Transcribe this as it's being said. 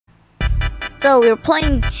So we're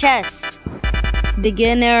playing chess.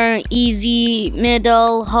 Beginner, easy,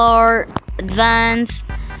 middle, hard, advanced.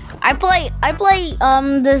 I play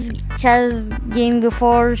this chess game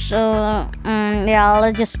before, so yeah,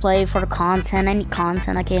 let's just play for content, any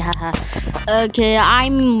content. Okay, haha. Okay,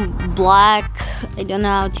 I'm black. I don't know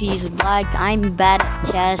how to use black. I'm bad at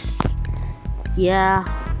chess. Yeah,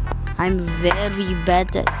 I'm very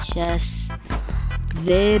bad at chess.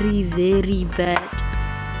 Very bad.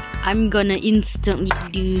 I'm gonna instantly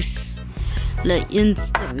lose. Like no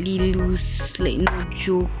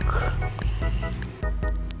joke.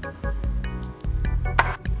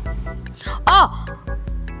 Oh!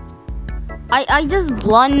 I just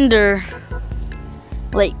blunder.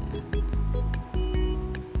 Like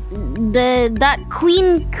that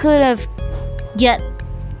queen could have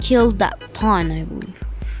killed that pawn, I believe.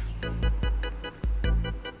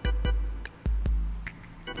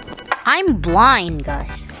 I'm blind,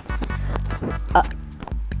 guys.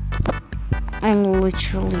 I'm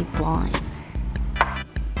literally blind.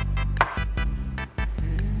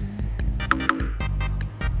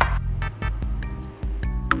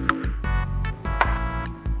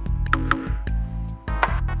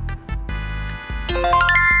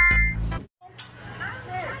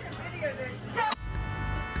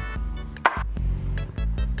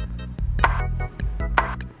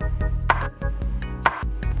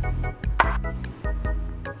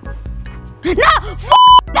 No!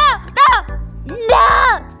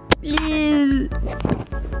 No! Please.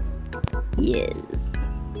 Yes.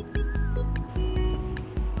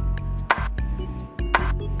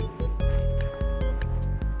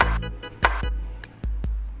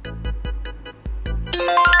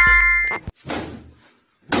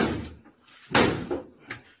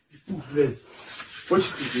 Блядь,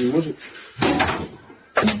 почки не может.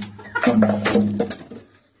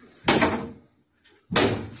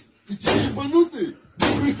 Ты че, ебанутый?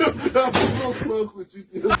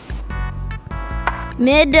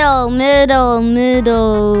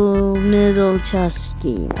 Middle chess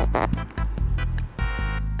game.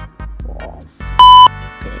 Oh,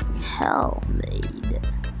 f***ing hell, mate.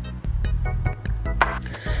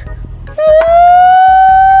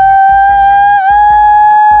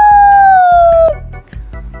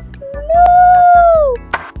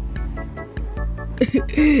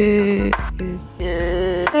 No!